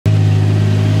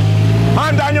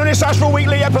this Ashville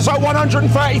Weekly, episode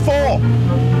 134.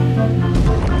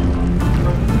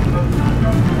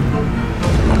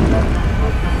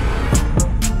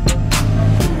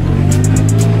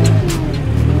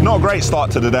 Not a great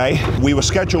start to the day. We were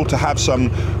scheduled to have some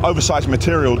oversized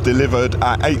material delivered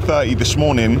at 8:30 this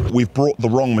morning. We've brought the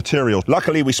wrong material.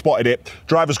 Luckily, we spotted it.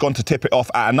 Driver's gone to tip it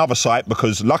off at another site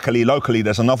because luckily, locally,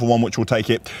 there's another one which will take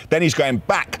it. Then he's going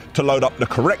back to load up the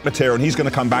correct material and he's going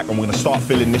to come back and we're going to start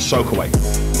filling this soak away.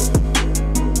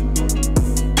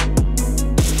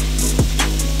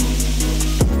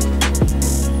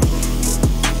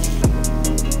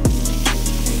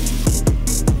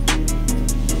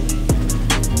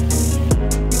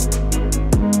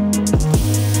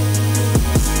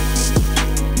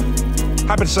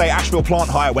 Happy to say Ashville Plant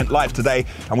Hire went live today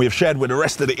and we have shared with the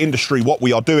rest of the industry what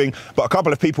we are doing, but a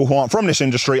couple of people who aren't from this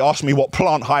industry asked me what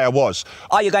plant hire was.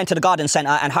 Are you going to the garden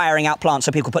centre and hiring out plants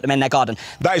so people put them in their garden?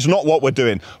 That is not what we're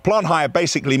doing. Plant hire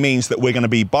basically means that we're going to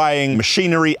be buying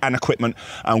machinery and equipment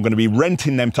and we're going to be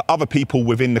renting them to other people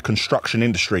within the construction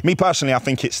industry. Me personally, I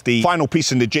think it's the final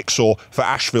piece in the jigsaw for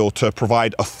Ashville to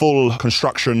provide a full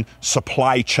construction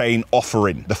supply chain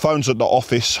offering. The phones at the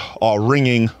office are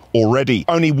ringing already.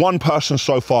 Only one person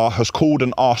so far has called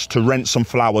and asked to rent some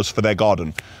flowers for their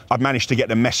garden. I've managed to get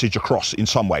the message across in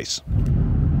some ways.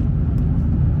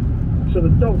 So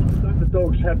don't the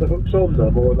dogs have the hooks on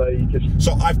them, or are they just...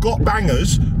 So I've got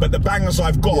bangers, but the bangers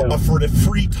I've got are for the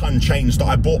 3-ton chains that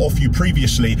I bought off you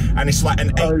previously, and it's like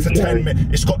an 8 to 10 mil.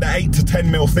 It's got the 8 to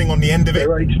 10 mil thing on the end of it.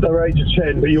 They're 8 to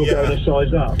 10, but you're going to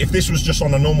size up. If this was just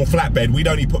on a normal flatbed, we'd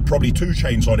only put probably 2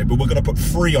 chains on it, but we're going to put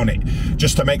 3 on it,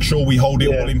 just to make sure we hold it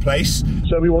all in place.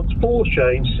 So we want 4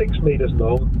 chains, 6 meters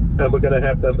long, and we're going to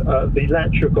have them, the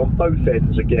latch hook on both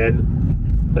ends again,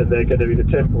 and they're going to be the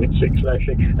 10.6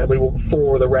 lashing, and we want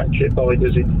 4 of the ratchet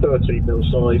binders in 13 mil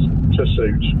size to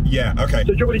suit. Yeah, okay.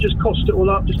 So do you want me to just cost it all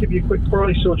up, just give you a quick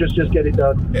price, or just get it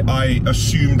done? I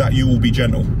assume that you will be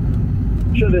gentle.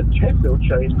 Sure, the 10 mil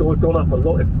chains gone up a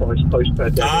lot in price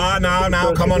post-pandemic.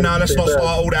 No, come on now, let's not start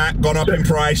all that. Gone up in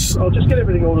price. I'll just get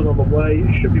everything ordered on the way.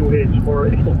 It should be all here tomorrow.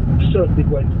 If not, certainly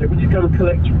Wednesday. Will you go and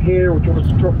collect from here, or do you want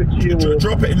us to drop it to you?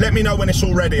 Drop it. Let me know when it's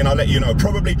all ready, and I'll let you know.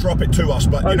 Probably drop it to us,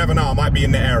 but you never know. I might be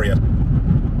in the area.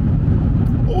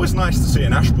 Always nice to see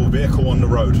an Ashville vehicle on the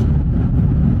road.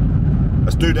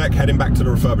 Let's do deck, heading back to the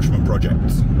refurbishment project.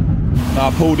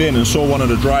 I pulled in and saw one of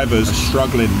the drivers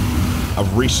struggling.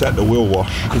 I've reset the wheel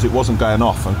wash because it wasn't going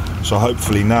off, and so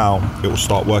hopefully now it will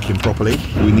start working properly.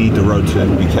 We need the road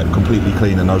to be kept completely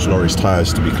clean and those lorries'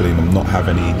 tyres to be clean and not have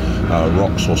any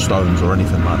rocks or stones or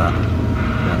anything like that.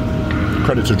 Yeah.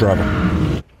 Credit to driver.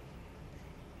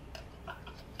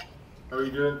 How are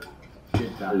you doing?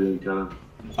 Good, Daniel.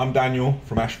 I'm Daniel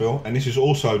from Ashville, and this is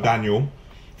also Daniel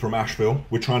from Ashville.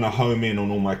 We're trying to home in on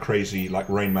all my crazy like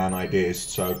Rain Man ideas,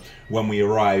 so when we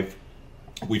arrive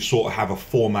we sort of have a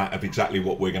format of exactly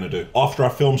what we're going to do. After I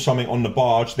film something on the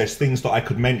barge, there's things that I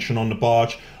could mention on the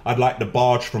barge. I'd like the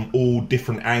barge from all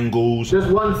different angles. Just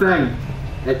one thing,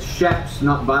 it's ships,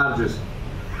 not barges.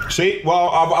 See, well,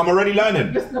 I'm already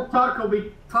learning. Mr. Park will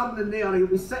be turning there, he'll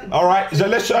be sitting... All right, so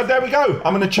let's, there we go.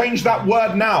 I'm going to change that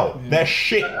word now. They're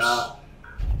ships.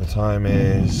 The time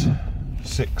is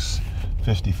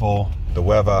 6:54. The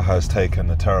weather has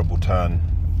taken a terrible turn,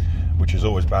 which is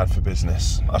always bad for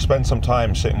business. I spent some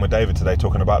time sitting with David today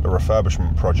talking about the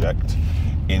refurbishment project.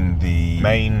 In the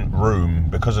main room,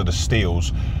 because of the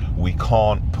steels, we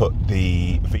can't put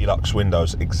the Velux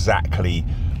windows exactly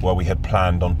where we had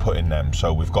planned on putting them,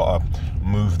 so we've got to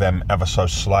move them ever so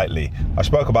slightly. I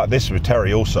spoke about this with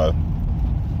Terry also,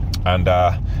 and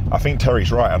I think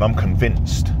Terry's right, and I'm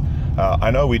convinced. I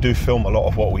know we do film a lot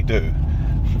of what we do,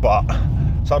 but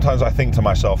sometimes I think to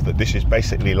myself that this is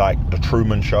basically like the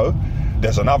Truman Show.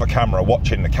 There's another camera,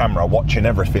 watching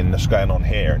everything that's going on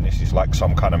here, and this is like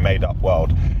some kind of made-up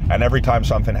world. And every time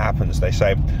something happens, they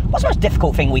say, what's the most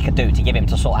difficult thing we could do to give him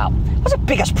to sort out? What's the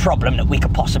biggest problem that we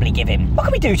could possibly give him? What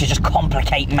can we do to just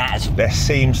complicate matters? There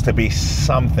seems to be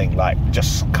something like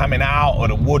just coming out of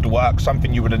the woodwork,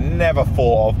 something you would have never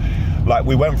thought of. Like,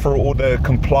 we went through all the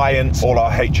compliance, all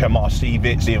our HMRC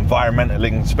bits, the environmental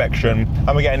inspection,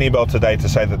 and we get an email today to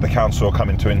say that the council are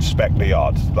coming to inspect the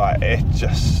yard. Like, it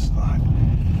just,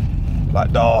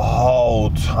 like the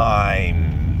whole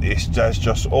time, it's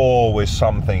just always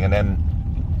something. And then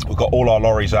We've got all our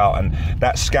lorries out, and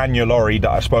that Scania lorry that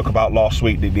I spoke about last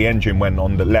week, the engine went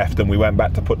on the left and we went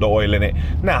back to put the oil in it.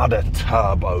 Now the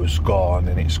turbo's gone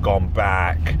and it's gone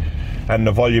back. And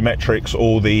the volumetrics,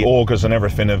 all the augers and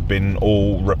everything have been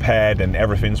all repaired and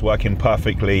everything's working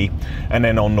perfectly. And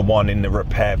then on the one in the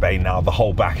repair bay now, the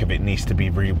whole back of it needs to be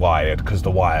rewired because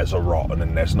the wires are rotten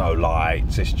and there's no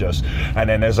lights. It's just, and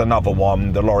then there's another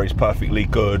one, the lorry's perfectly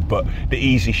good, but the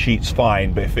easy sheet's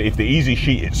fine. But if the easy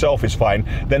sheet itself is fine,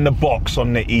 then the box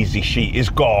on the easy sheet is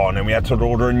gone and we had to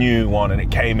order a new one, and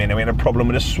it came in and we had a problem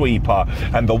with the sweeper,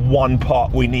 and the one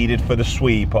part we needed for the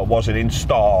sweeper wasn't in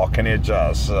stock, and it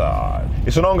just...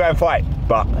 it's an ongoing fight,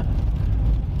 but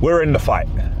we're in the fight.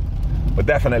 We're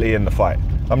definitely in the fight.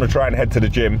 I'm gonna try and head to the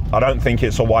gym. I don't think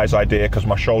it's a wise idea because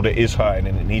my shoulder is hurting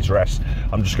and it needs rest.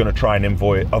 I'm just gonna try and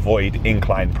avoid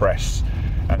incline press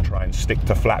and try and stick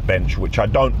to flat bench, which I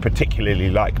don't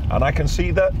particularly like. And I can see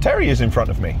that Terry is in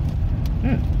front of me.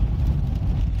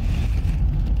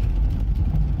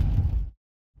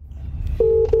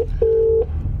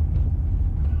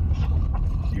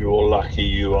 You're lucky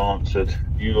you answered.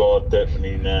 You are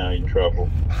definitely now in trouble.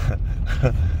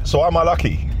 So am I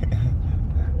lucky?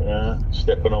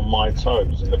 Stepping on my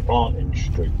toes in the planting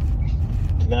street.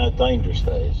 You know how dangerous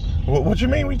that is. What do you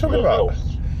mean? What are you talking about?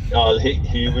 I'll hit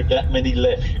you with that many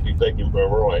lefts, you'd be begging for a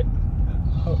right.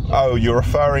 Oh, you're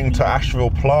referring to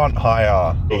Ashville plant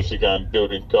hire. Of course, you're going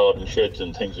building garden sheds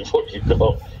and things with what you've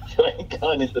got. You ain't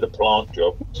going into the plant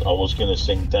job. I was going to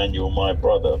sing Daniel, my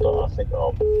brother, but I think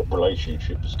our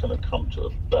relationship is going to come to a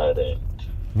bad end.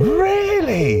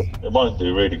 Really? It won't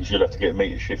do, really, because you'll have to get me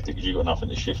to shift it because you've got nothing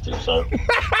to shift it, so...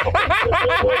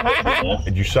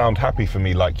 Did you sound happy for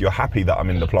me, like you're happy that I'm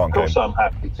in the plant game? Of course I'm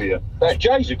happy for you.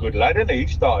 Jay's a good lad, isn't he? He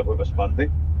started with us Monday.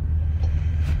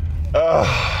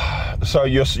 So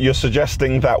you're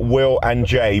suggesting that Will and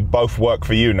Jay both work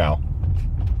for you now?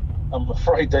 I'm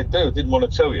afraid they do. I didn't want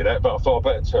to tell you that, but I thought I'd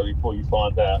better tell you before you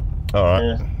find out. All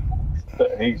right.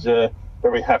 But he's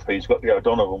very happy. He's got the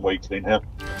O'Donovan weekly now.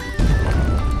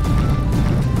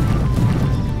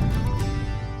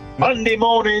 Monday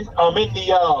morning, I'm in the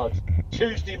yard.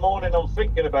 Tuesday morning, I'm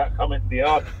thinking about coming to the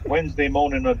yard. Wednesday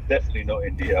morning, I'm definitely not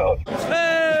in the yard.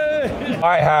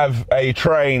 I have a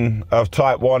train of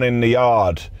Type 1 in the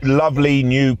yard. Lovely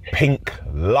new pink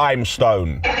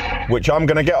limestone, which I'm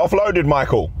going to get offloaded,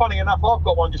 Michael. Funny enough, I've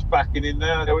got one just backing in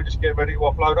now. We're just getting ready to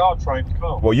offload our train to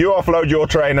come. Well, you offload your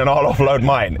train and I'll offload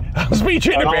mine. I'll speak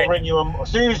to you in a bit. I'll ring you as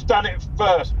soon as you've done it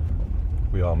first.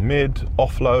 We are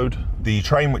mid-offload. The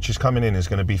train which is coming in is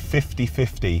going to be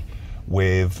 50-50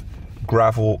 with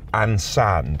gravel and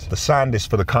sand. The sand is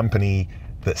for the company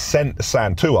that sent the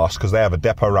sand to us because they have a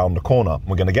depot around the corner.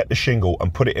 We're going to get the shingle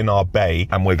and put it in our bay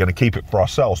and we're going to keep it for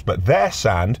ourselves. But their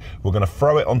sand, we're going to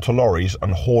throw it onto lorries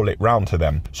and haul it round to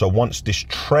them. So once this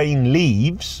train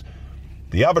leaves,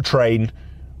 the other train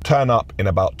turn up in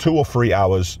about 2 or 3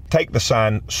 hours, take the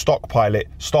sand, stockpile it,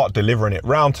 start delivering it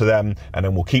round to them, and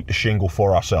then we'll keep the shingle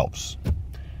for ourselves.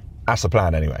 That's the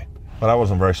plan anyway. But that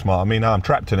wasn't very smart. I mean, now I'm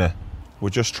trapped in here. We're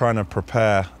just trying to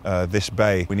prepare this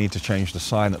bay. We need to change the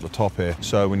sign at the top here.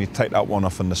 So we need to take that one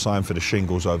off and the sign for the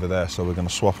shingles over there. So we're going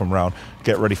to swap them around,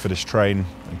 get ready for this train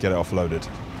and get it offloaded.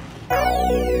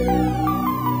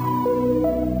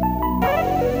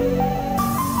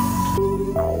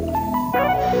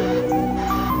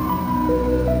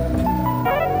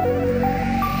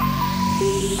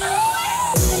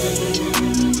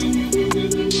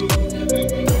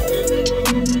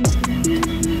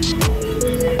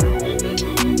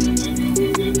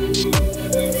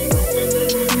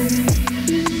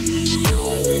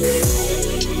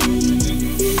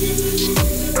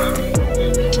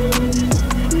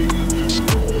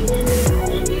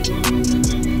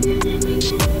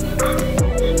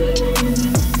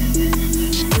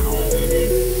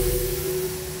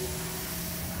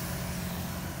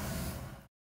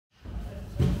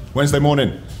 Wednesday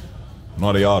morning, I'm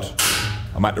at the yard.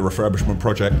 I'm at the refurbishment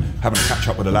project, having a catch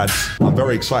up with the lads. I'm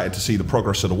very excited to see the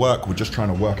progress of the work. We're just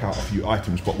trying to work out a few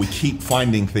items, but we keep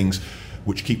finding things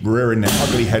which keep rearing their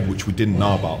ugly head, which we didn't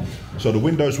know about. So the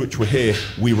windows which were here,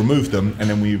 we removed them, and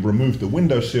then we removed the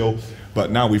windowsill,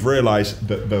 but now we've realized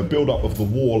that the build-up of the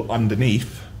wall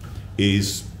underneath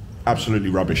is absolutely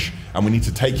rubbish, and we need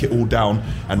to take it all down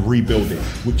and rebuild it,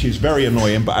 which is very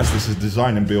annoying, but as this is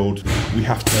design and build, we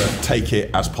have to take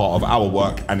it as part of our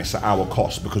work, and it's at our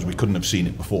cost because we couldn't have seen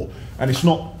it before. And it's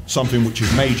not something which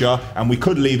is major, and we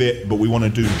could leave it, but we want to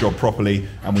do the job properly,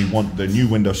 and we want the new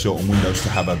windowsill and windows to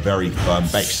have a very firm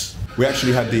base. We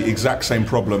actually had the exact same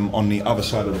problem on the other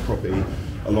side of the property.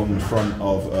 along the front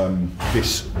of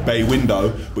this bay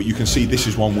window, but you can see this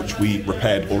is one which we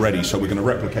repaired already. So we're going to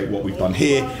replicate what we've done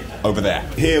here over there.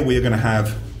 Here we are going to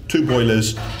have 2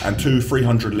 boilers and 2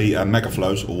 300-litre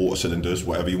megaflows, or water cylinders,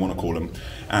 whatever you want to call them,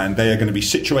 and they are going to be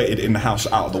situated in the house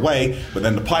out of the way, but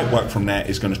then the pipe work from there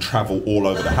is going to travel all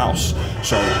over the house.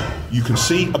 So you can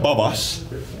see above us,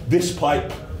 this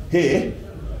pipe here,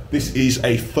 this is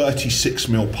a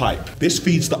 36mm pipe. This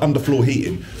feeds the underfloor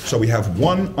heating. So we have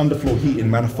one underfloor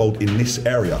heating manifold in this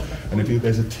area. And if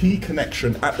there's a T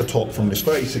connection at the top from this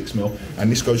 36mm, and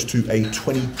this goes to a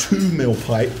 22mm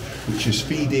pipe, which is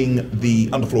feeding the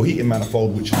underfloor heating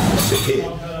manifold, which is going to sit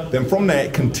here. Then from there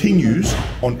it continues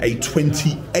on a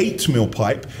 28mm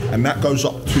pipe, and that goes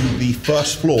up to the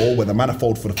first floor where the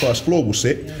manifold for the first floor will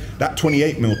sit. That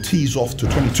 28mm tees off to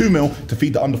 22mm to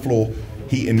feed the underfloor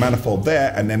heating manifold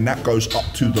there, and then that goes up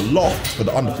to the loft for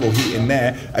the underfloor heating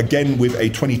there, again with a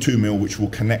 22mm, which will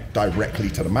connect directly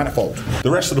to the manifold.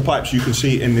 The rest of the pipes you can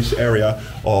see in this area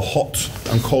are hot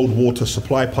and cold water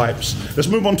supply pipes. Let's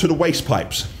move on to the waste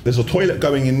pipes. There's a toilet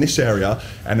going in this area,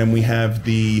 and then we have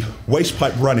the waste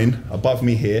pipe running above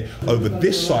me here. Over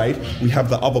this side, we have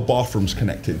the other bathrooms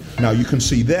connected. Now you can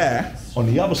see there, on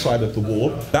the other side of the wall,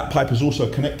 that pipe is also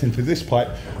connecting to this pipe,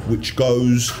 which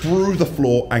goes through the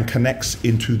floor and connects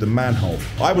into the manhole.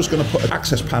 I was going to put an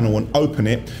access panel and open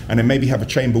it, and then maybe have a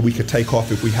chamber we could take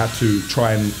off if we had to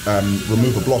try and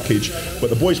remove a blockage. But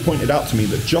the boys pointed out to me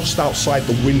that just outside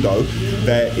the window,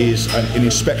 there is an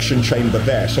inspection chamber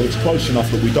there. So it's close enough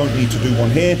that we don't need to do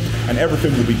one here, and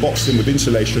everything will be boxed in with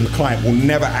insulation. The client will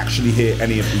never actually hear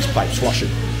any of these pipes flushing.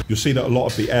 You'll see that a lot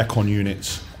of the aircon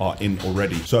units are in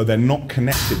already, so they're not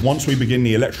connected. Once we begin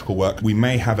the electrical work, we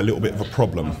may have a little bit of a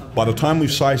problem. By the time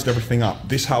we've sized everything up,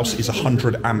 this house is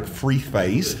 100 amp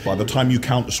 3-phase. By the time you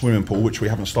count the swimming pool, which we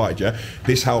haven't started yet,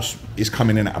 this house is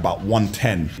coming in at about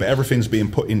 110. But everything's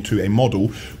being put into a model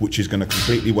which is going to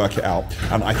completely work it out.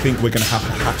 And I think we're going to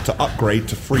have to upgrade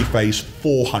to 3-phase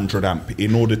 400 amp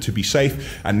in order to be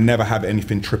safe and never have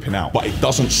anything tripping out. But it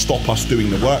doesn't stop us doing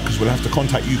the work, because we'll have to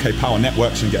contact UK Power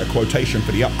Networks and get a quotation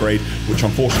for the upgrade, which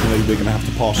unfortunately we're going to have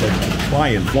to pass over to the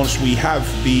client. Once we have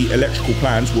the electrical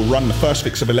plans, we'll run the first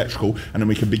fix of electrical, and then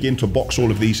we can begin to box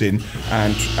all of these in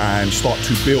and start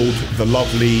to build the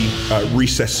lovely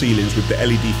recessed ceilings with the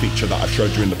LED feature that I've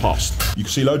showed you in the past. You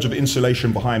can see loads of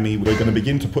insulation behind me. We're going to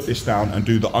begin to put this down and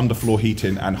do the underfloor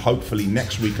heating, and hopefully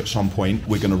next week at some point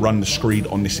we're going to run the screed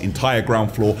on this entire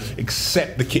ground floor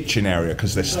except the kitchen area,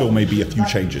 because there still may be a few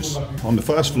changes. On the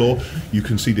first floor you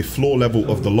can see the floor level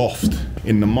of the loft.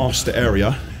 In the master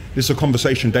area, this is a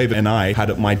conversation David and I had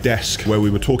at my desk where we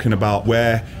were talking about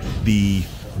where the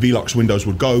Velux windows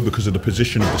would go because of the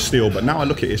position of the steel, but now I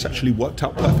look at it, it's actually worked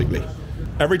out perfectly.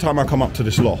 Every time I come up to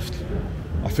this loft,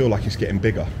 I feel like it's getting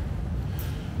bigger.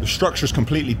 The structure is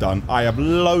completely done. I have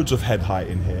loads of head height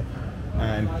in here,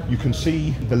 and you can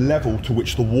see the level to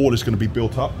which the wall is going to be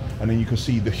built up, and then you can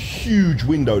see the huge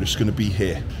window that's going to be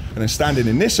here. And then standing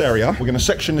in this area, we're going to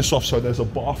section this off so there's a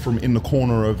bathroom in the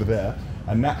corner over there,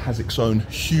 and that has its own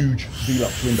huge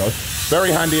Velux window.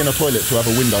 Very handy in a toilet to have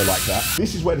a window like that.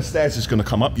 This is where the stairs is going to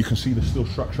come up. You can see the steel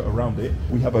structure around it.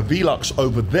 We have a Velux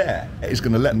over there. It is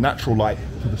going to let natural light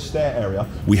to the stair area.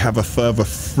 We have a further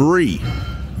 3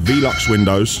 Velux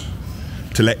windows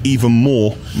to let even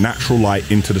more natural light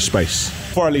into the space.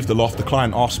 Before I leave the loft, the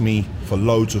client asked me for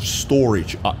loads of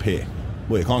storage up here.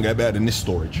 Well, you can't get better than this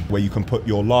storage, where you can put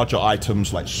your larger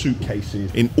items like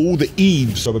suitcases in all the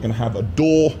eaves. So we're going to have a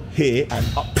door here, and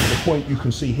up to the point you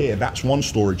can see here, that's one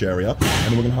storage area, and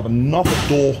then we're going to have another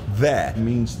door there. It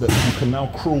means that you can now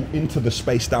crawl into the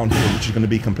space down here, which is going to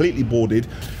be completely boarded.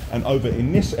 And over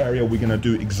in this area, we're going to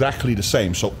do exactly the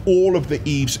same. So all of the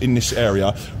eaves in this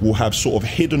area will have sort of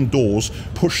hidden doors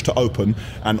pushed to open,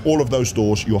 and all of those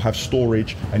doors you'll have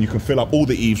storage, and you can fill up all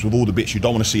the eaves with all the bits you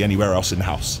don't want to see anywhere else in the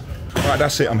house. Right,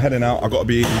 that's it. I'm heading out. I've got to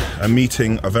be a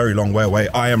meeting a very long way away.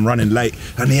 I am running late,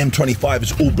 and the M25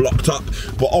 is all blocked up.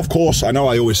 But of course, I know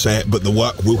I always say it, but the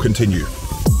work will continue.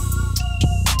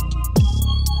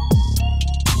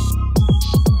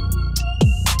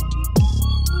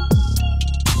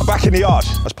 Back in the yard.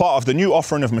 As part of the new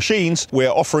offering of machines, we're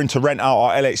offering to rent out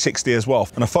our LH60 as well.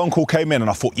 And a phone call came in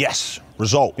and I thought, yes,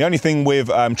 result. The only thing with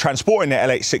transporting the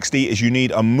LH60 is you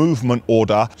need a movement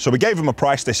order. So we gave them a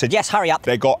price. They said, yes, hurry up.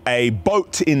 They got a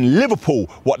boat in Liverpool,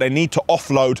 what they need to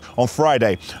offload on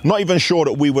Friday. Not even sure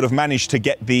that we would have managed to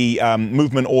get the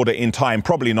movement order in time.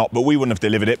 Probably not, but we wouldn't have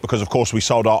delivered it because of course we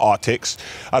sold our Arctics.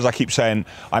 As I keep saying,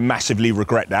 I massively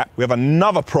regret that. We have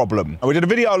another problem. And we did a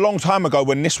video a long time ago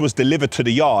when this was delivered to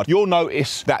the yard. You'll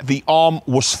notice that the arm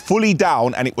was fully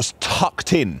down and it was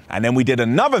tucked in. And then we did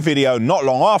another video not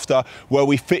long after where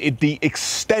we fitted the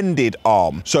extended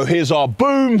arm. So here's our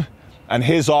boom and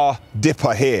here's our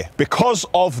dipper here. Because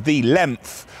of the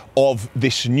length of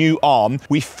this new arm,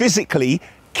 we physically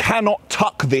cannot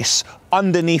tuck this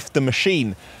underneath the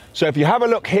machine. So if you have a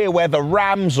look here where the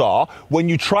rams are, when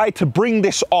you try to bring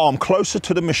this arm closer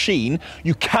to the machine,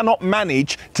 you cannot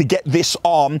manage to get this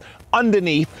arm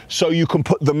underneath so you can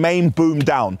put the main boom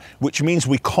down, which means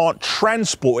we can't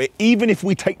transport it even if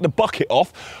we take the bucket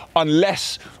off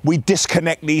unless we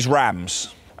disconnect these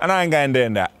rams. And I ain't going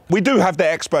doing that. We do have the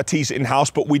expertise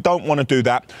in-house, but we don't want to do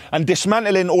that. And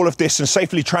dismantling all of this and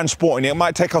safely transporting it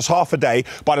might take us half a day.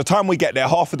 By the time we get there,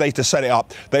 half a day to set it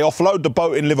up. They offload the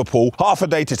boat in Liverpool, half a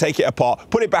day to take it apart,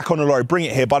 put it back on the lorry, bring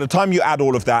it here. By the time you add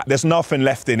all of that, there's nothing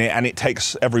left in it and it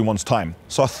takes everyone's time.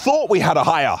 So I thought we had a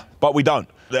hire, but we don't.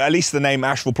 At least the name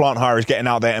Ashville Plant Hire is getting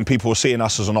out there and people are seeing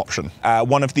us as an option.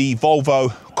 One of the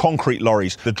Volvo concrete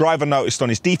lorries, the driver noticed on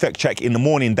his defect check in the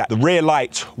morning that the rear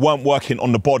lights weren't working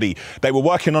on the body. They were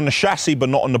working on the chassis, but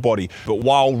not on the body. But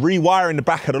while rewiring the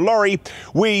back of the lorry,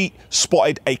 we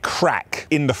spotted a crack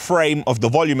in the frame of the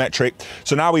volumetric.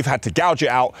 So now we've had to gouge it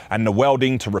out and the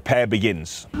welding to repair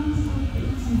begins.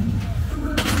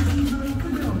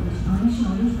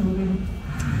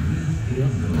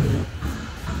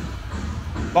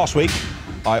 Last week,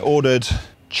 I ordered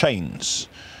chains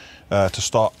to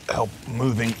start help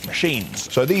moving machines.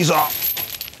 So these are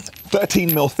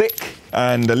 13mm thick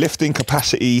and the lifting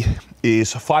capacity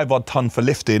is 5 odd ton for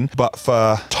lifting, but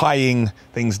for tying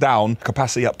things down,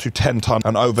 capacity up to 10 ton.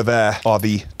 And over there are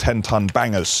the 10 ton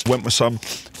bangers. Went with some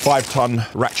 5 ton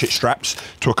ratchet straps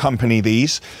to accompany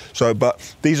these. So,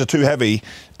 but these are too heavy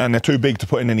and they're too big to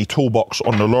put in any toolbox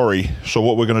on the lorry. So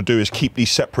what we're gonna do is keep these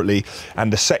separately.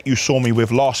 And the set you saw me with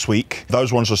last week,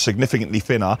 those ones are significantly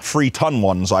thinner, 3 ton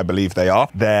ones, I believe they are.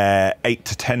 They're 8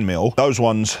 to 10 mil. Those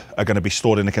ones are gonna be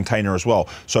stored in a container as well.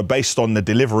 So based on the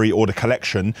delivery or the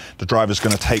collection, the driver's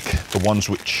gonna take the ones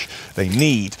which they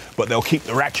need, but they'll keep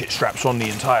the ratchet straps on the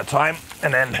entire time.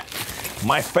 And then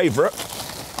my favorite,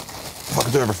 if I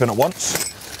can do everything at once,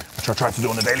 which I try to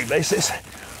do on a daily basis,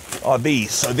 are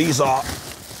these. So these are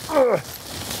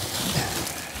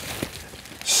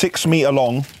 6 meter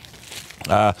long,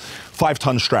 5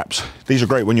 ton straps. These are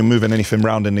great when you're moving anything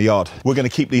around in the yard. We're gonna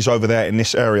keep these over there in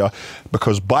this area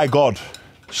because by God,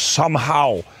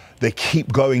 somehow they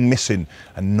keep going missing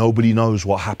and nobody knows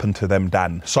what happened to them,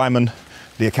 Dan. Simon,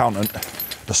 the accountant,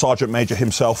 the sergeant major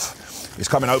himself, is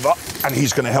coming over and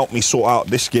he's gonna help me sort out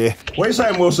this gear. What are you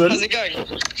saying, Wilson? How's it going? Do you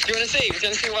want to see? Do you want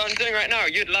to see what I'm doing right now?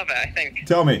 You'd love it, I think.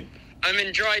 Tell me. I'm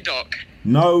in dry dock.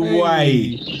 No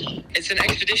way. It's an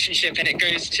expedition ship and it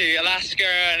goes to Alaska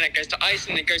and it goes to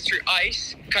Iceland and it goes through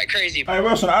ice. Quite crazy. Hey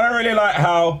Wilson, I don't really like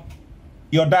how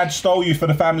your dad stole you for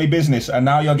the family business and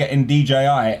now you're getting DJI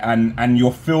and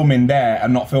you're filming there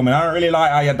and not filming. I don't really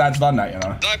like how your dad's done that, you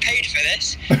know. I paid for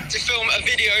this to film a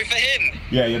video for him.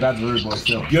 Yeah, your dad's a rude boy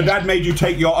still. Your dad made you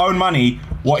take your own money,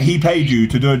 what he paid you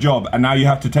to do a job, and now you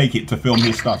have to take it to film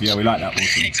his stuff. Yeah, we like that,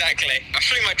 Wilson. Exactly. I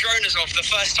flew my drone as well for the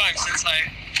first time since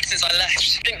I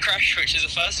left. Didn't crash, which is a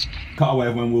first. Cut away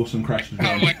when Wilson crashed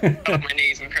again. I went on my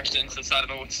knees and crashed into the side of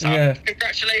the water tower. Yeah.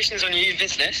 Congratulations on your new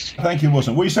business. Thank you,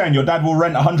 Wilson. What are you saying? Your dad will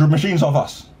rent 100 machines off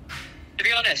us? To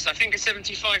be honest, I think a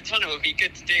 75 tonner would be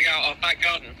good to dig out our back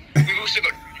garden. We've also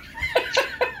got...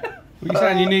 What are you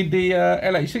saying? You need the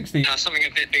LH60? No, something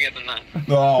a bit bigger than that.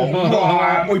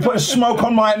 Oh, we put a smoke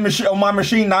on my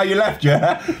machine now you left,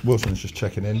 yeah? Wilson's just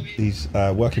checking in. He's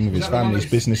working with his family's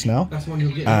business now.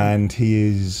 And he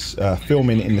is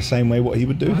filming in the same way what he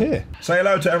would do here. Say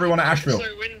hello to everyone at Ashville. It's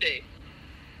so windy.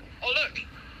 Oh,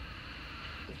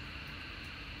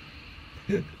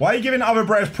 look. Why are you giving other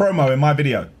bros promo in my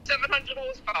video? 700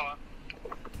 horsepower.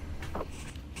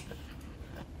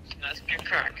 That's a good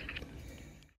crack.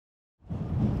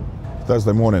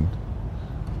 Thursday morning,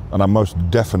 and I'm most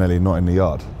definitely not in the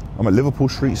yard. I'm at Liverpool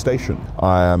Street Station.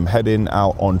 I am heading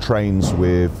out on trains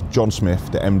with John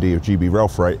Smith, the MD of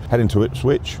GBRF, heading to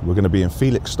Ipswich. We're going to be in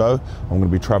Felixstowe. I'm going to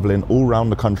be travelling all around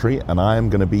the country, and I am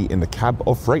going to be in the cab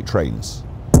of freight trains.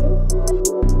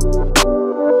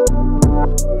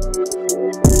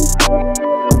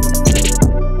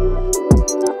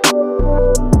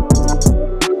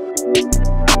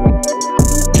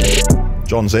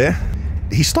 John's here.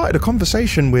 He started a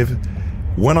conversation with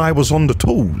when I was on the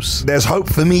tools. There's hope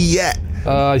for me yet.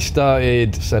 I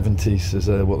started 70s as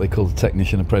what they call a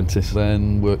technician apprentice,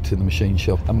 then worked in the machine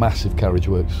shop, a massive carriage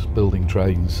works, building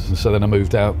trains. And so then I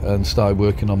moved out and started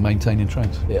working on maintaining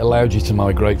trains. It allowed you to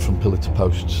migrate from pillar to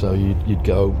post, so you'd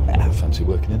go, I fancy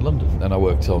working in London. And I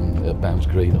worked on Bounds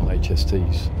Green on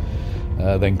HSTs.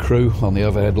 then crew on the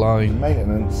overhead line.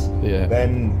 Maintenance, Yeah.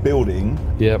 then building,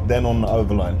 Yep. then on the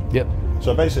overline. Yep.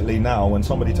 So basically now when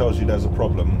somebody tells you there's a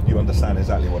problem, you understand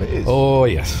exactly what it is. Oh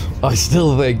yes. I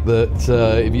still think that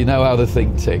if you know how the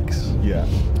thing ticks, Yeah.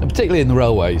 and particularly in the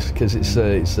railways, because it's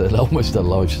almost a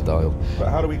lifestyle. But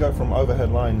how do we go from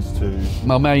overhead lines to...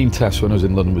 My main task when I was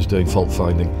in London was doing fault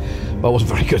finding, but I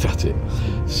wasn't very good at it.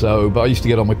 But I used to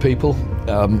get on with people,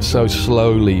 so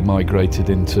slowly migrated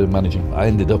into managing. I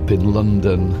ended up in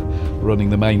London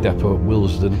running the main depot at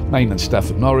Willesden, maintenance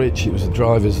staff at Norwich. It was the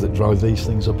drivers that drive these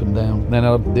things up and down. Then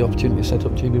I had the opportunity to set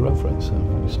up GBRF, so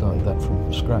we started that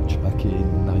from scratch back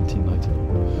in 1990.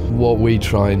 What we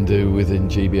try and do within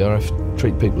GBRF,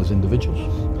 treat people as individuals.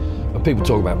 When people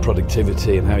talk about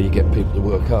productivity and how you get people to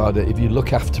work harder, if you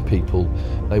look after people,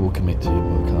 they will commit to you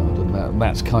and work hard, and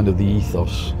that's kind of the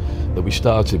ethos that we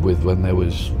started with when there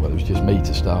was, well, it was just me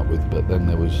to start with, but then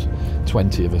there was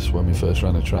 20 of us when we first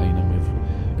ran a train, and we've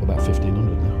got about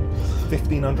 1,500 now.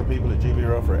 1,500 people at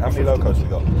GBRF. How many locos we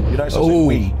got? You know, so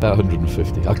about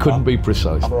 150. I couldn't be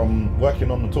precise. From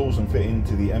working on the tools and fitting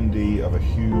to the MD of a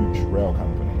huge rail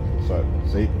company. So,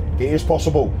 see, it is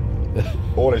possible.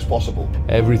 All is possible.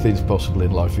 Everything's possible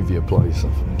in life if you apply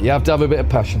yourself. You have to have a bit of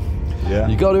passion. Yeah.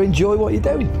 You got to enjoy what you're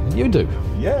doing. You do.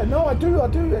 Yeah, no, I do.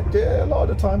 Yeah, a lot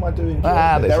of the time I do enjoy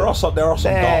it. There are some dark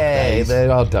days.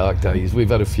 There are dark days. We've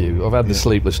had a few. I've had the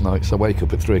sleepless nights. I wake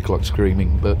up at 3 o'clock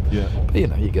screaming, but you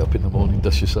know, you get up in the morning,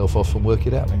 dust yourself off and work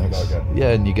it out. And you go again. Yeah,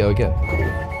 and you go again.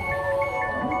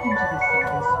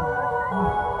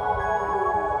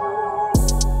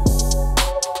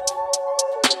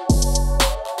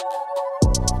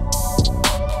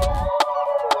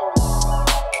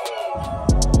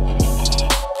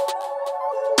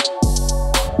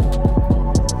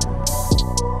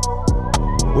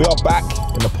 We are back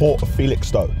in the port of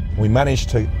Felixstowe. We managed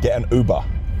to get an Uber,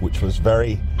 which was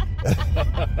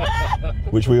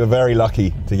which we were very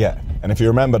lucky to get. And if you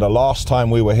remember, the last time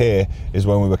we were here is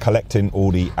when we were collecting all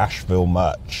the Ashville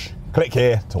merch. Click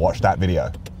here to watch that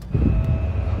video.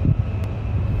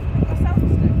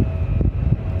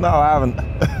 No, I haven't.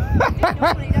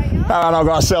 No, I've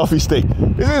got a selfie stick.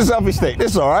 This is a selfie stick.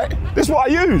 This is all right. This is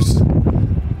what I use.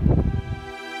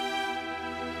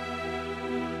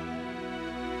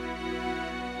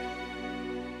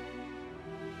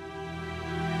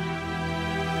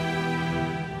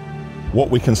 What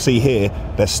we can see here,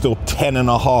 there's still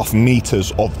 10.5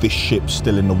 meters of this ship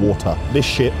still in the water. This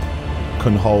ship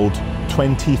can hold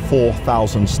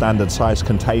 24,000 standard size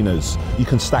containers. You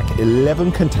can stack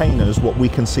 11 containers, what we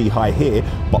can see high here,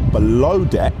 but below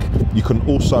deck, you can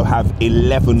also have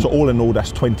 11. So all in all,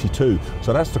 that's 22.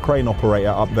 So that's the crane operator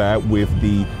up there with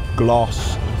the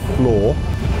glass floor,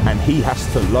 and he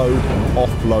has to load and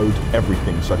offload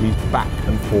everything. So he's back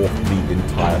and forth the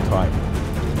entire time.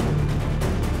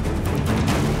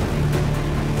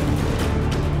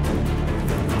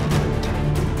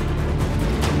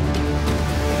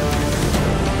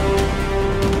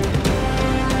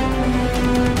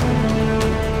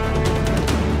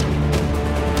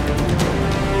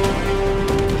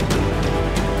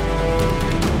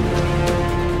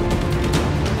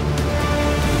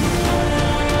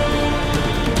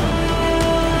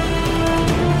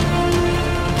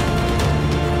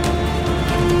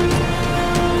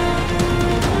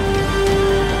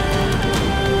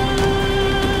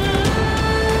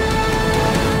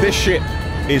 This ship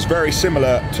is very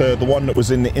similar to the one that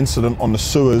was in the incident on the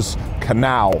Suez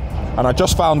Canal. And I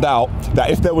just found out that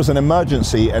if there was an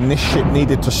emergency and this ship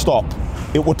needed to stop,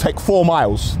 it would take 4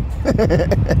 miles.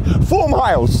 4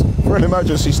 miles for an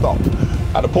emergency stop.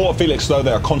 At the Port of Felixstowe,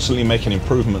 they are constantly making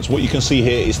improvements. What you can see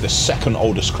here is the second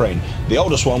oldest crane. The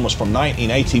oldest one was from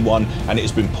 1981 and it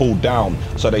has been pulled down.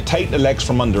 So they take the legs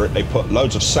from under it, they put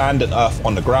loads of sand and earth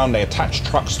on the ground, they attach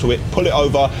trucks to it, pull it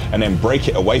over and then break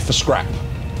it away for scrap.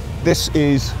 This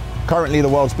is currently the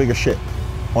world's biggest ship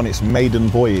on its maiden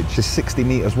voyage. It's 60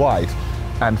 meters wide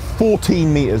and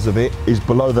 14 meters of it is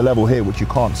below the level here, which you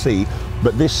can't see.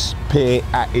 But this pier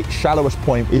at its shallowest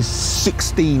point is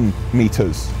 16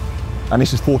 meters. And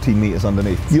this is 14 meters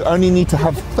underneath. You only need to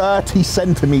have 30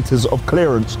 centimeters of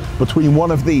clearance between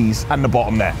one of these and the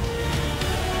bottom there.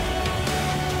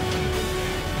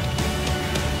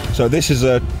 So this is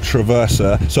a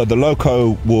traverser. So the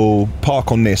loco will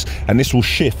park on this and this will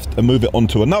shift and move it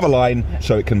onto another line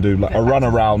so it can do like a run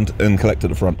around and collect at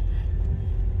the front.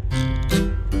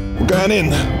 We're going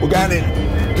in, we're going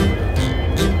in.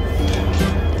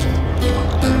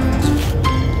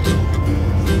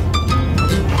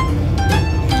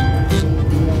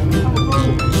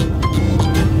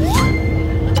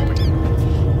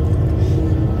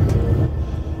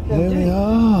 There we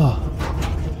are.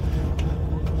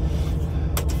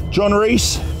 John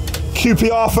Reese,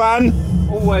 QPR fan.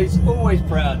 Always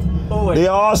proud. Always. The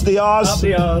R's. Up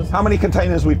the R's. How many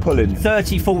containers we pulling?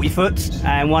 30, 40 foot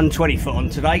and 120 foot on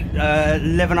today.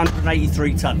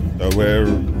 1,183 tonne. So we're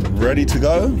ready to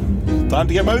go. Time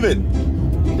to get moving.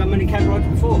 You've done many cab rides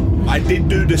before? I did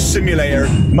do the simulator.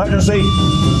 Emergency.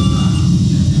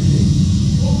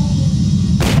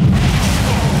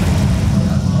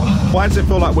 Why does it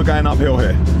feel like we're going uphill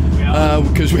here?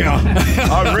 Because we are.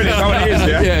 Oh, really? Oh, it is,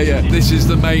 yeah? Yeah. This is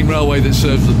the main railway that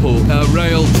serves the port.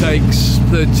 Rail takes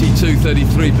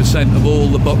 33% of all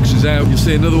the boxes out. You'll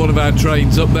see another one of our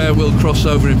trains up there. We'll cross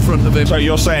over in front of him. So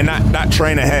you're saying that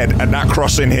train ahead and that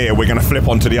crossing here, we're going to flip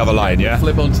onto the other line, yeah?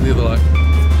 Flip onto the other line.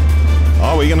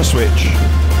 Are we going to switch?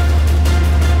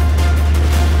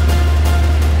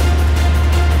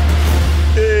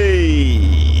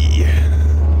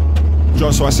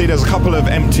 John, so I see there's a couple of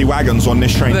empty wagons on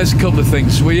this train. There's a couple of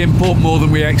things. We import more than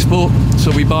we export,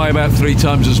 so we buy about 3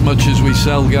 times as much as we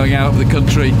sell going out of the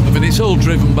country. I mean, it's all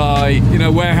driven by,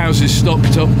 warehouses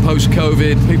stocked up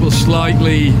post-COVID, people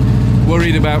slightly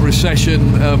worried about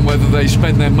recession, whether they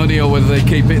spend their money or whether they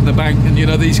keep it in the bank. And,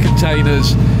 these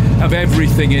containers have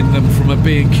everything in them, from a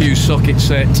B&Q socket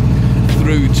set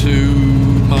through to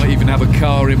might even have a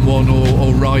car in one,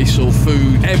 or rice or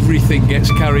food. Everything gets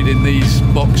carried in these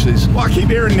boxes. Well, I keep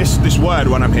hearing this word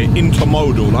when I'm here,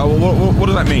 intermodal. What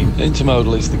does that mean?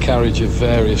 Intermodal is the carriage of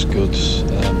various goods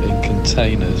in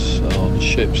containers on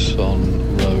ships,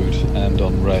 on road and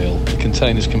on rail. The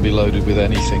containers can be loaded with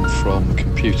anything from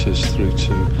computers through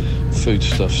to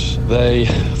foodstuffs. They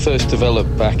first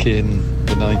developed back in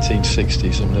the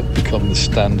 1960s and have become the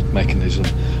standard mechanism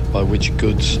by which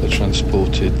goods are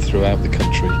transported throughout the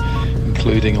country,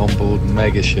 including on board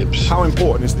mega ships. How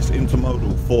important is this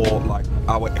intermodal for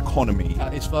our economy?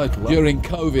 It's vital. During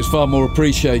COVID, it's far more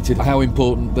appreciated how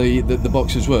important the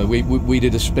boxes were. We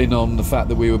did a spin on the fact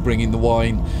that we were bringing the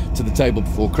wine to the table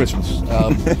before Christmas,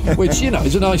 which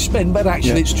is a nice spin, but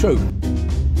actually it's true.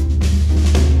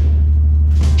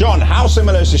 John, how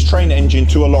similar is this train engine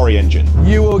to a lorry engine?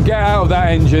 You will get out of that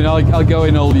engine, I'll go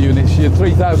in all units, you're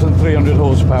 3,300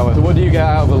 horsepower. So what do you get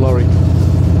out of a lorry?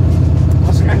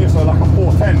 That's again, so like a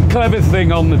 410. Clever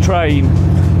thing on the train,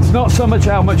 it's not so much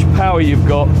how much power you've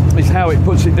got, it's how it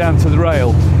puts it down to the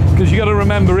rail. Because you've got to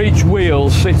remember, each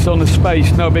wheel sits on a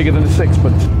space no bigger than a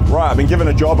sixpence. Right, I've been given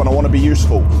a job and I want to be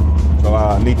useful. So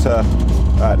I need to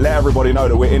let everybody know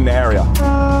that we're in the area.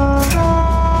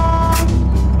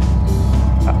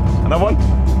 Another one?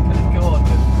 Go on,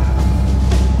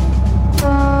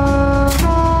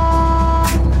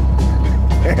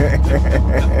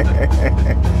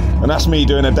 And that's me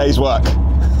doing a day's work.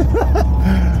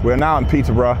 We're now in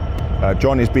Peterborough.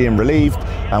 John is being relieved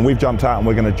and we've jumped out and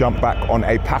we're going to jump back on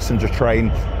a passenger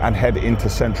train and head into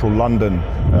central London.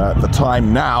 The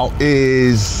time now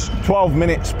is 12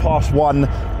 minutes past 1.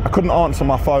 I couldn't answer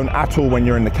my phone at all when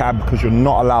you're in the cab because you're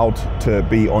not allowed to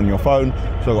be on your phone.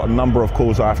 So I've got a number of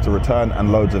calls I have to return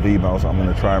and loads of emails I'm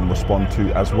going to try and respond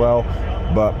to as well.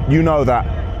 But you know that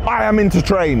I am into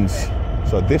trains.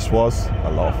 So this was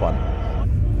a lot of fun.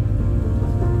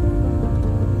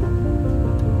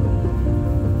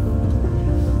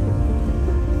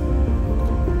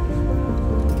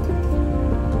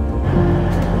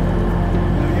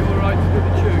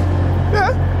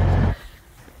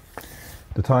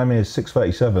 The time is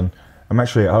 6:37. I'm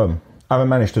actually at home. I haven't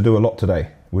managed to do a lot today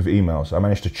with emails. I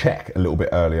managed to check a little bit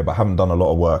earlier, but I haven't done a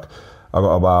lot of work. I've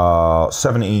got about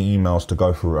 70 emails to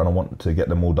go through and I want to get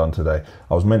them all done today.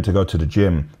 I was meant to go to the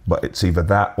gym, but it's either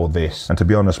that or this. And to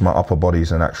be honest, my upper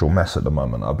body's an actual mess at the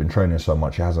moment. I've been training so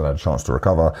much, it hasn't had a chance to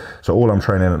recover. So all I'm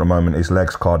training at the moment is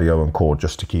legs, cardio and core,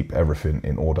 just to keep everything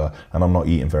in order. And I'm not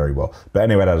eating very well. But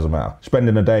anyway, that doesn't matter.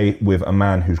 Spending a day with a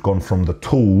man who's gone from the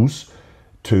tools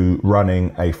to running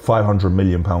a £500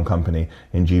 million company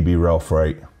in GBRF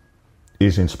freight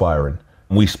is inspiring.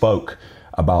 We spoke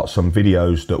about some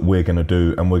videos that we're going to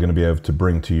do and we're going to be able to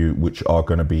bring to you, which are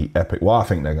going to be epic. Well, I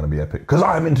think they're going to be epic because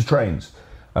I'm into trains.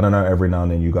 And I know every now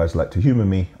and then you guys like to humor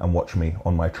me and watch me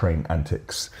on my train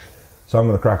antics. So I'm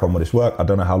going to crack on with this work. I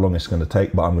don't know how long it's going to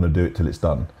take, but I'm going to do it till it's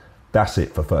done. That's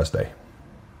it for Thursday.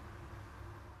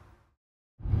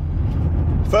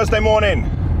 Thursday morning.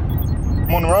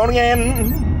 I'm on the road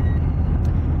again.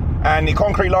 And the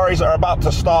concrete lorries are about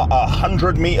to start a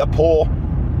 100-meter pour.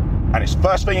 And it's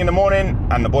first thing in the morning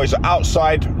and the boys are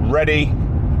outside, ready.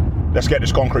 Let's get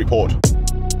this concrete poured.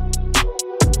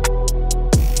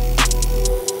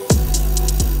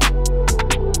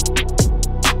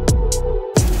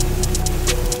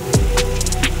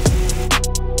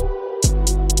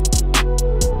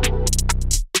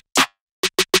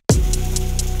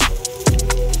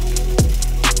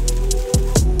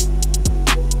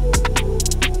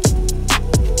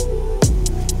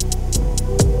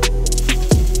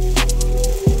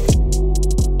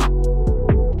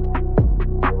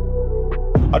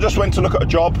 trying to look at a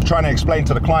job, trying to explain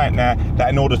to the client there that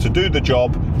in order to do the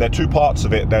job, there are two parts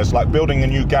of it. There's like building a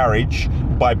new garage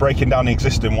by breaking down the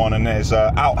existing one, and there's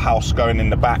an outhouse going in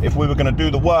the back. If we were going to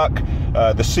do the work,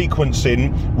 the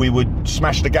sequencing, we would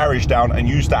smash the garage down and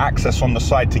use the access on the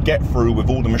side to get through with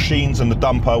all the machines and the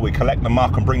dumper. We collect the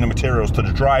muck and bring the materials to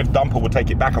the drive. Dumper would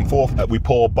take it back and forth. We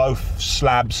pour both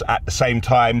slabs at the same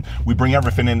time. We bring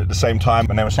everything in at the same time.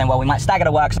 And they were saying, well, we might stagger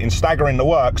the works. In staggering the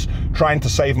works, trying to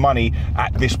save money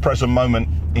at this present moment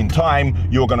in time,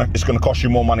 it's gonna cost you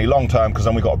more money long term, because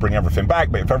then we got to bring everything back.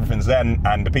 But if everything's there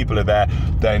and the people are there,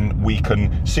 then we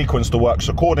can sequence the works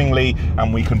accordingly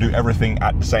and we can do everything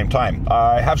at the same time.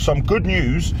 I have some good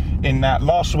news in that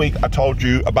last week I told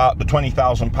you about the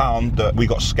 £20,000 that we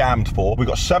got scammed for. We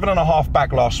got 7.5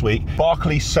 back last week.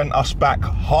 Barclays sent us back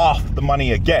half the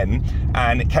money again,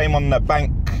 and it came on the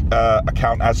bank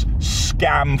account as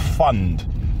scam fund.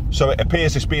 So it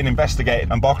appears it's being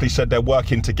investigated, and Barclays said they're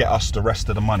working to get us the rest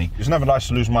of the money. It's never nice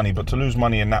to lose money, but to lose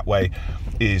money in that way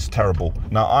is terrible.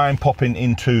 Now I'm popping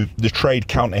into the trade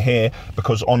counter here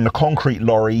because on the concrete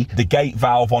lorry, the gate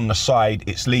valve on the side,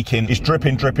 it's leaking. It's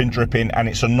dripping, dripping, dripping, and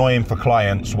it's annoying for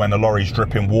clients when a lorry's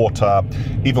dripping water.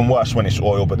 Even worse when it's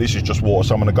oil, but this is just water.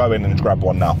 So I'm gonna go in and grab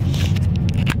one now.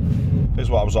 Here's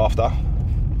what I was after.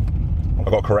 I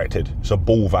got corrected. It's a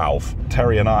ball valve.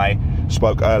 Terry and I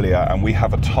spoke earlier, and we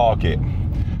have a target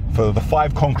for the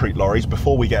 5 concrete lorries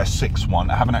before we get a 6th one.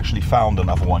 I haven't actually found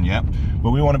another one yet, but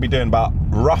we want to be doing about,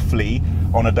 roughly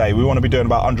on a day, we want to be doing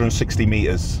about 160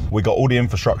 meters. We got all the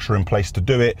infrastructure in place to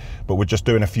do it, but we're just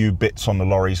doing a few bits on the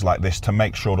lorries like this to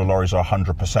make sure the lorries are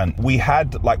 100%. We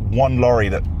had like one lorry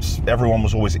that everyone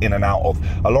was always in and out of.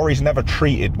 A lorry's never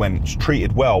treated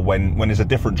well when there's a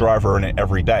different driver in it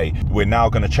every day. We're now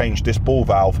going to change this ball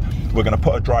valve. We're going to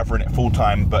put a driver in it full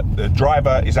time, but the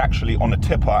driver is actually on a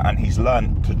tipper and he's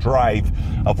learned to drive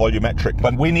a volumetric.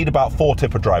 But we need about 4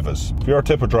 tipper drivers. If you're a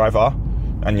tipper driver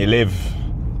and you live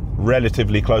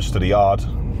relatively close to the yard,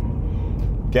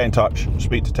 get in touch,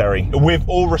 speak to Terry. With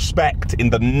all respect, in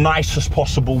the nicest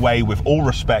possible way, with all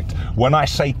respect, when I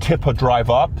say tipper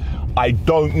driver, I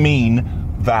don't mean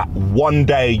that one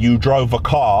day you drove a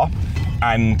car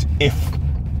and if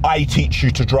I teach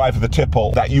you to drive the tipper,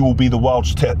 that you will be the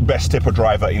world's best tipper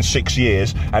driver in 6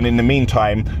 years, and in the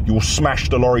meantime you will smash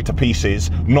the lorry to pieces,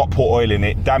 not put oil in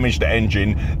it, damage the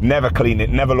engine, never clean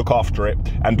it, never look after it,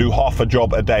 and do half a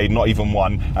job a day, not even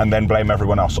one, and then blame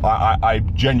everyone else. I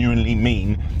genuinely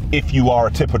mean, if you are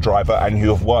a tipper driver and you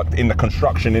have worked in the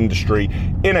construction industry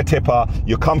in a tipper,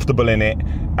 you're comfortable in it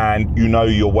and you know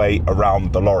your way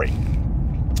around the lorry.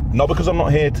 Not because I'm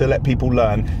not here to let people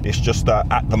learn, it's just that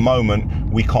at the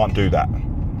moment we can't do that.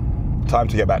 Time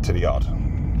to get back to the yard.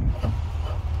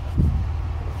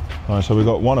 All right, so we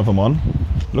got one of them on.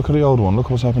 Look at the old one, look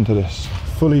what's happened to this.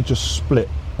 Fully just split,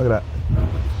 look at that.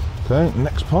 Okay,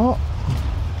 next part.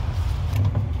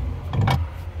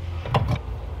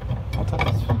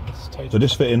 So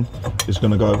this fitting is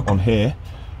gonna go on here.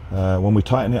 When we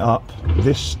tighten it up,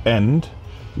 this end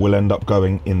will end up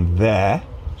going in there.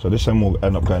 So this end will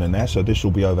end up going in there, so this will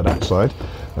be over that side,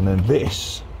 and then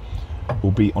this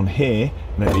will be on here,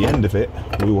 and at the end of it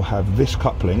we will have this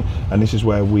coupling, and this is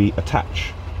where we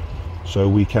attach so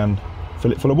we can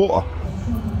fill it full of water.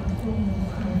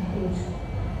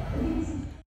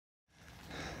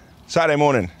 Saturday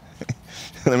morning.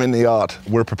 I'm in the yard.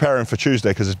 We're preparing for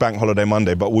Tuesday because it's bank holiday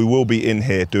Monday, but we will be in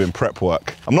here doing prep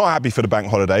work. I'm not happy for the bank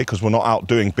holiday because we're not out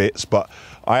doing bits, but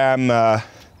I am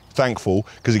thankful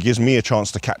because it gives me a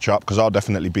chance to catch up, because I'll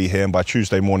definitely be here, and by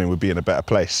Tuesday morning we'll be in a better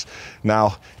place.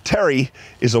 Now, Terry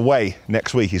is away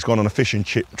next week. He's gone on a fishing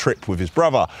trip with his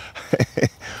brother.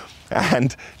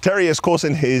 And Terry is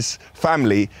causing his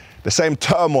family the same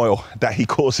turmoil that he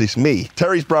causes me.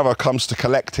 Terry's brother comes to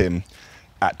collect him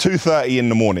at 2:30 in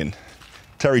the morning.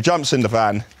 Terry jumps in the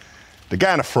van, they're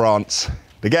going to France,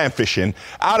 they're going fishing.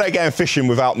 How they're going fishing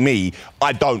without me,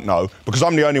 I don't know, because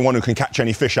I'm the only one who can catch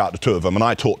any fish out of the two of them, and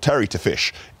I taught Terry to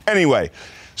fish. Anyway,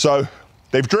 so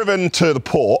they've driven to the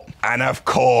port, and of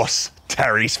course,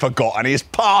 Terry's forgotten his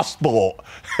passport.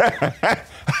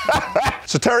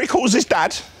 So Terry calls his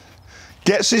dad,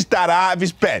 gets his dad out of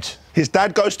his bed. His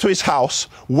dad goes to his house,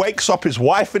 wakes up his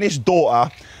wife and his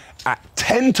daughter at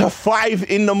 10 to 5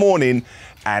 in the morning,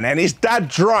 and then his dad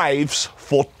drives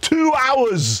for 2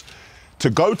 hours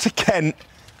to go to Kent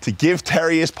to give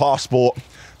Terry his passport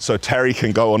so Terry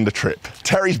can go on the trip.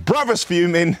 Terry's brother's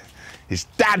fuming, his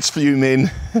dad's fuming,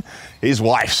 his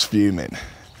wife's fuming.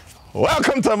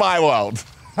 Welcome to my world.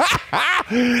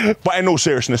 But in all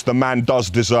seriousness, the man does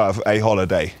deserve a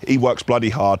holiday. He works bloody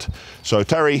hard. So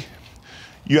Terry,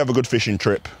 you have a good fishing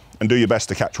trip and do your best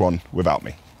to catch one without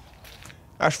me.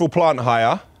 Ashville Plant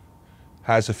Hire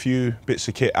has a few bits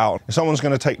of kit out. If someone's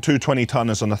going to take 2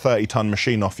 20-tonners on a 30-ton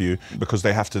machine off you because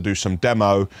they have to do some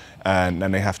demo and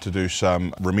then they have to do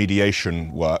some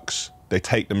remediation works, they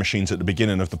take the machines at the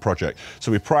beginning of the project.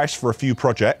 So we price for a few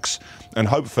projects, and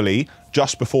hopefully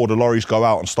just before the lorries go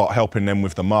out and start helping them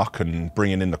with the muck and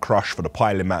bringing in the crush for the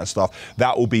piling mat and stuff,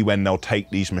 that will be when they'll take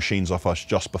these machines off us,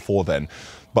 just before then.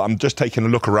 But I'm just taking a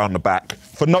look around the back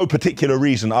for no particular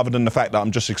reason other than the fact that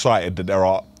I'm just excited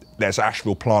that there's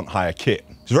Ashville Plant Hire kit.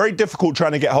 It's very difficult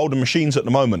trying to get hold of machines at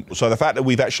the moment. So the fact that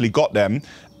we've actually got them,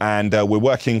 and we're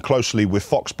working closely with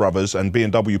Fox Brothers and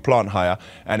B&W Plant Hire,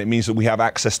 and it means that we have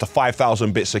access to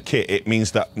 5,000 bits of kit. It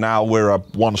means that now we're a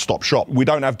one-stop shop. We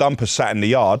don't have dumpers sat in the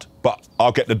yard, but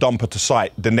I'll get the dumper to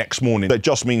site the next morning. That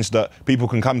just means that people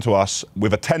can come to us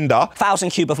with a tender. 1,000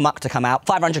 cube of muck to come out,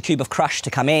 500 cube of crush to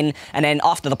come in, and then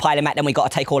after the piling mat, then we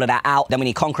got to take all of that out. Then we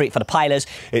need concrete for the pilers.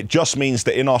 It just means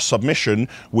that in our submission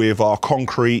with our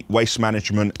concrete, waste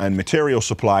management and material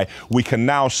supply, we can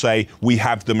now say we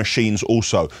have the machines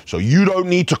also. So you don't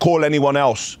need to call anyone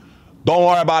else. Don't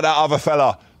worry about that other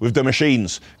fella with the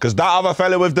machines, because that other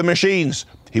fella with the machines,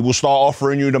 he will start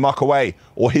offering you the muck away,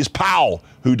 or his pal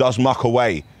who does muck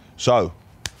away. So,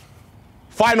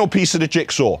 final piece of the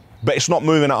jigsaw, but it's not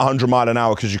moving at 100 miles an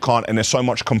hour because you can't, and there's so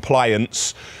much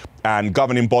compliance and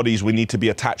governing bodies we need to be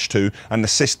attached to, and the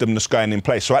system that's going in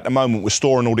place. So at the moment, we're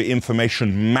storing all the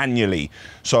information manually.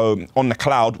 So on the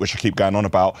cloud, which I keep going on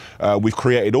about, we've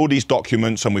created all these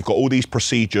documents and we've got all these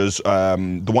procedures.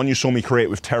 The one you saw me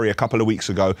create with Terry a couple of weeks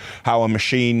ago, how a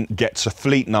machine gets a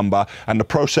fleet number, and the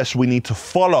process we need to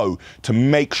follow to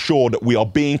make sure that we are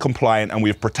being compliant and we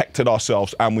have protected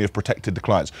ourselves and we have protected the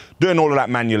clients. Doing all of that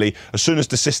manually. As soon as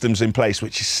the system's in place,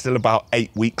 which is still about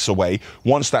 8 weeks away,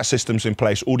 once that system's in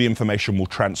place, all the information will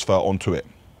transfer onto it.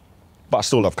 But I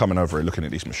still love coming over here looking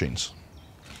at these machines.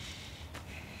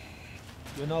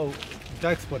 You know, the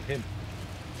expert him.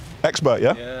 Expert,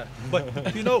 yeah? Yeah.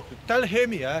 But you know, tell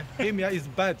him, yeah, is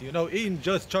bad. You know, eating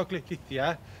just chocolate,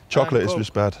 yeah. Chocolate is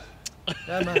just bad.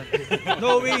 Yeah, man.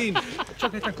 No, eating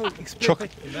chocolate and Coke. It's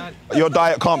perfect, man. Your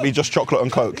diet can't be just chocolate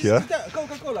and Coke, yeah?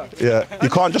 Coca-Cola. Yeah, you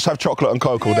can't just have chocolate and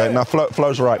Coke all day. Now,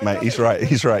 Flo's right, mate. He's right,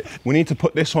 he's right. We need to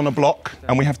put this on a block,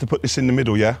 and we have to put this in the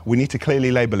middle, yeah? We need to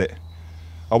clearly label it.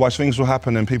 Otherwise, things will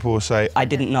happen and people will say, I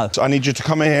didn't know. So I need you to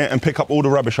come in here and pick up all the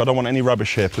rubbish. I don't want any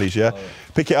rubbish here, please, yeah?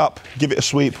 Pick it up, give it a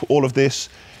sweep, all of this.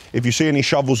 If you see any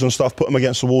shovels and stuff, put them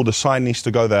against the wall. The sign needs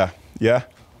to go there, yeah?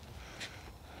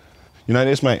 You know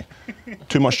this, mate?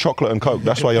 Too much chocolate and Coke,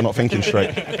 that's why you're not thinking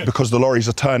straight. Because the lorries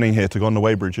are turning here to go on the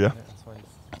weighbridge, yeah?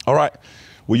 All right,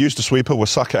 we'll use the sweeper, we'll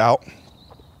suck it out.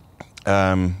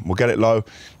 We'll get it low,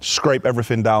 scrape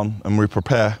everything down, and we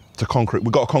prepare to concrete.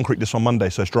 We've got to concrete this on Monday,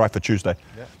 so it's dry for Tuesday.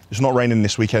 Yeah. It's not raining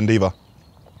this weekend either.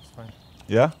 That's fine.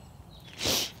 Yeah?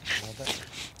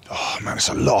 Oh, man, it's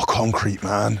a lot of concrete,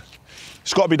 man.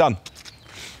 It's got to be done.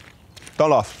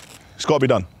 Don't laugh. It's got to be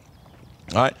done.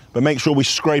 All right, but make sure we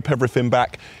scrape everything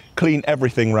back, clean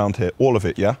everything around here, all of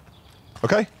it, yeah?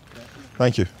 Okay? Yeah.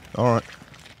 Thank you. All right.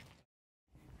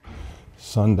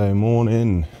 Sunday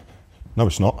morning. No,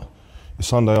 it's not. It's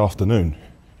Sunday afternoon.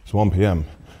 It's 1 p.m.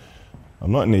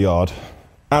 I'm not in the yard,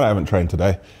 and I haven't trained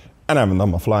today, and I haven't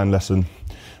done my flying lesson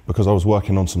because I was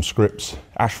working on some scripts.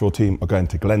 Ashville team are going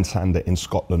to Glensander in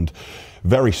Scotland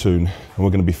very soon, and we're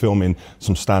going to be filming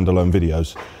some standalone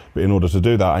videos. But in order to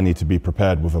do that, I need to be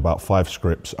prepared with about 5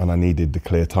 scripts, and I needed the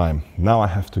clear time. Now I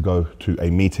have to go to a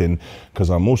meeting because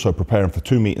I'm also preparing for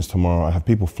 2 meetings tomorrow. I have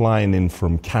people flying in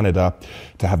from Canada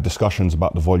to have discussions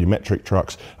about the volumetric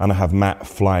trucks, and I have Matt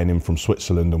flying in from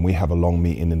Switzerland, and we have a long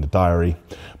meeting in the diary.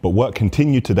 But work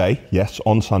continued today, yes,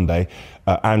 on Sunday,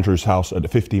 at Andrew's house at the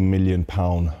 £15 million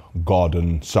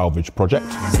garden salvage project.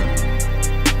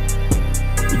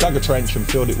 We dug a trench and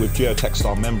filled it with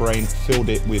geotextile membrane, filled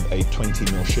it with a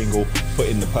 20mm shingle, put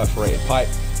in the perforated pipe,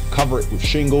 cover it with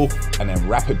shingle, and then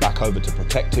wrap it back over to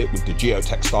protect it with the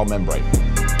geotextile membrane.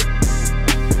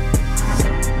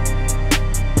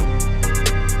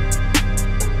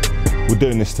 We're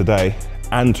doing this today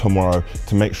and tomorrow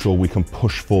to make sure we can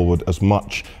push forward as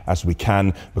much as we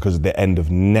can, because at the end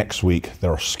of next week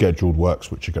there are scheduled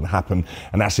works which are going to happen,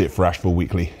 and that's it for Ashville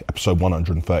Weekly, episode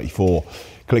 134.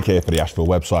 Click here for the Ashville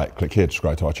website, click here to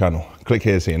subscribe to our channel, click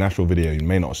here to see an Ashville video you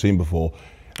may not have seen before,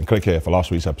 and click here for last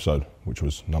week's episode, which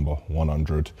was number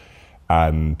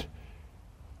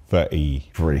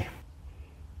 133.